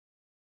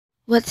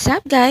What's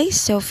up guys?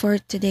 So for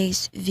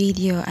today's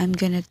video, I'm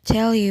gonna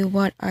tell you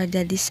what are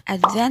the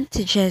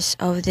disadvantages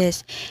of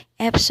this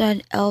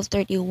EPSON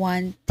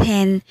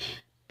L3110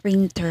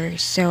 printer.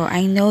 So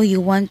I know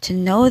you want to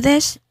know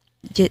this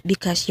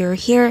because you're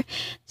here,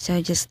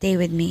 so just stay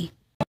with me.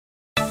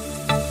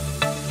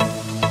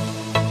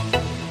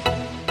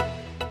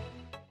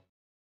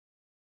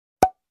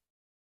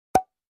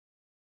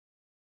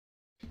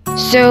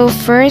 So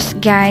first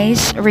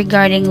guys,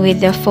 regarding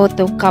with the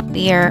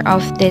photocopier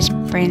of this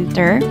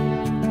printer,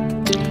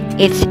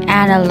 it's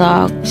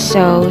analog.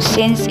 So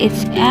since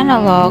it's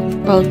analog,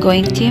 we're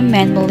going to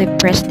manually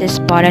press this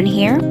button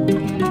here.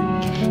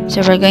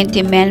 So we're going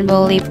to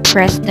manually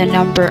press the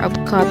number of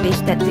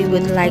copies that we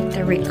would like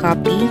to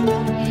recopy.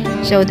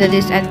 So the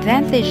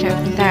disadvantage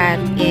of that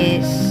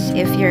is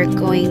if you're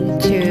going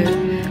to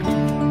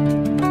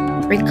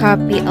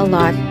recopy a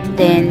lot,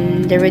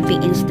 then there would be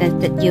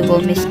instance that you will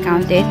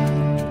miscount it,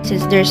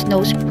 since there's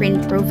no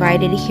screen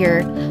provided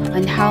here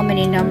on how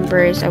many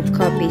numbers of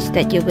copies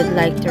that you would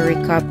like to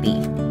recopy.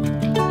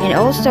 And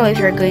also, if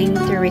you're going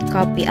to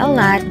recopy a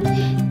lot,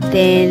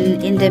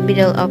 then in the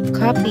middle of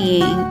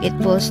copying, it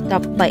will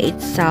stop by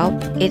itself.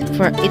 It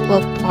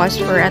will pause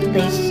for at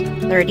least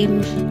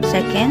 30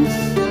 seconds,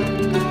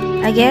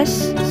 I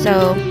guess.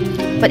 So,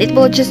 but it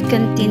will just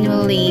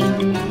continually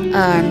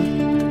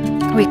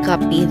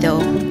recopy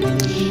though.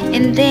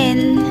 And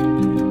then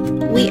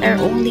we are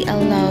only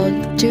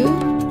allowed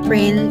to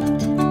print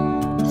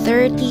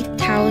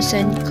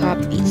 30,000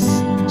 copies.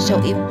 So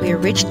if we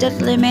reach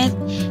that limit,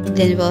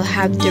 then we'll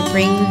have to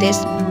bring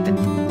this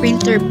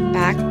printer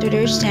back to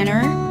their center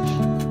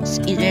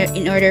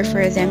in order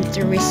for them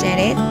to reset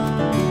it.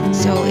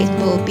 So it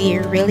will be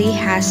really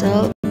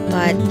hassle,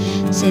 but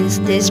since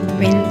this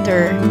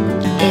printer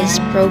is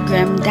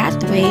programmed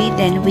that way,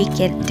 then we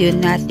can do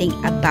nothing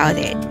about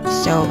it.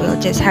 So we'll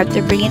just have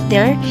to bring it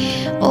there.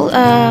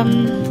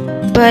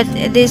 But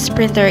this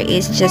printer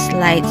is just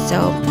light,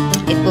 so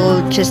it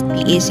will just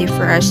be easy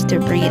for us to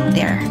bring it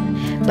there.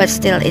 But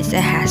still, it's a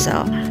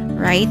hassle,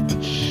 right?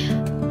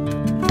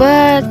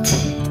 But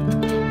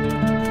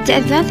the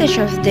advantage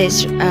of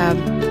this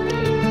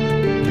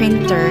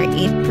printer,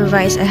 it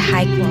provides a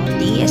high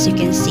quality. As you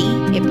can see,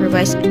 it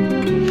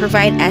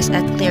provide us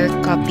a clear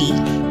copy,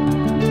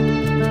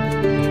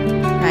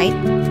 right?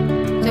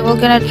 So we're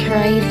gonna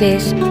try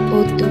this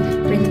photo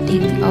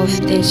printing of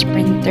this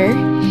printer.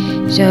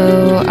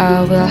 So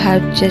we'll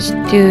have just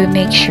to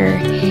make sure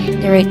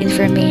the right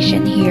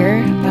information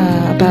here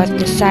about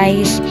the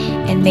size,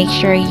 and make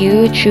sure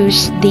you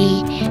choose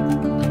the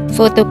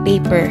photo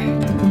paper.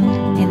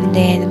 And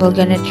then we're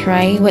gonna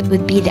try what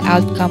would be the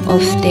outcome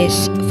of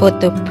this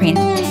photo print.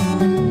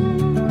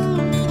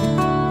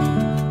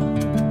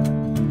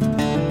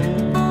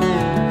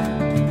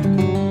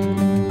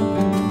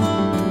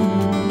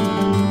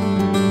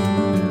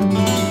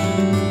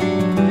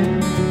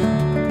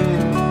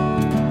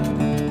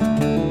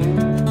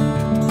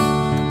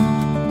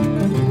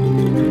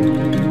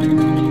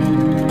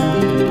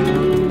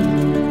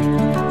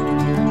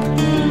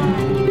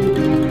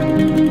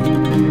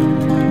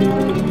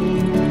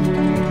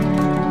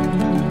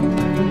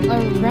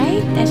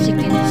 Alright, as you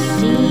can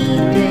see,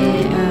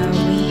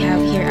 we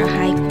have here a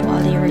high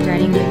quality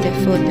regarding with the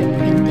photo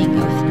printing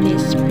of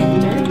this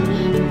printer.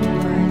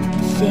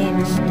 But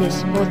since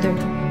this photo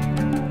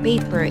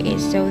paper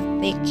is so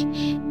thick,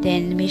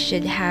 then we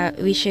should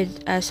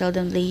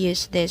seldomly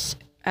use this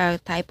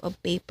type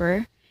of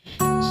paper.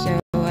 So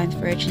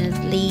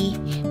unfortunately,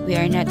 we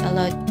are not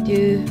allowed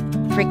to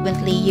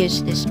frequently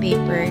use this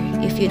paper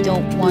if you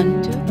don't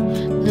want to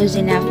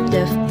loosen up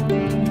the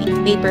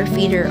paper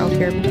feeder of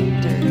your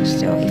printer.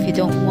 So if you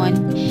don't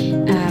want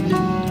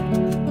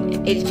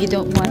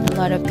a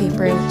lot of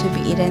paper to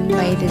be eaten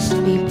by this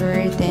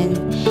paper, then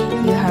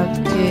you have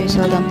to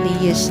seldomly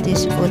use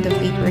this photo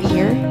paper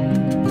here.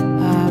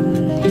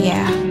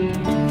 Yeah,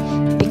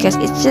 because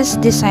it's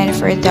just designed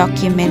for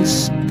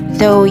documents,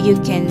 though you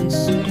can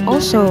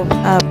also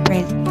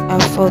print a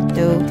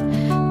photo,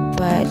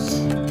 but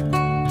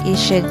you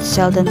should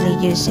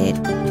seldomly use it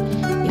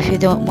if you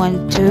don't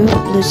want to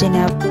loosen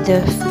up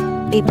the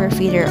paper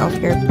feeder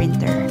of your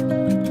printer.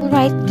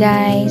 Alright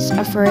guys,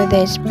 for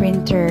this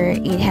printer,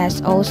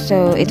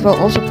 it will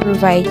also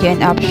provide you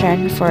an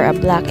option for a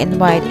black and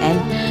white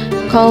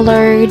and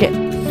colored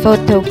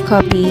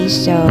photocopy,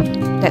 so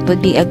that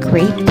would be a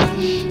great.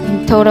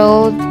 In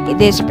total,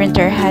 this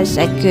printer has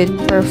a good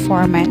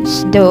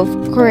performance, though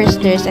of course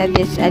there's a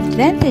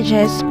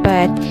disadvantages,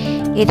 but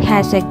it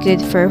has a good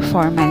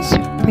performance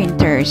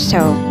printer.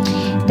 So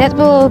that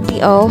will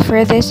be all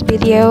for this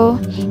video,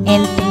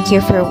 and thank you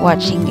for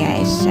watching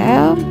guys.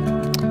 So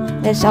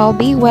let's all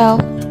be well.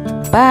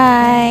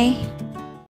 Bye.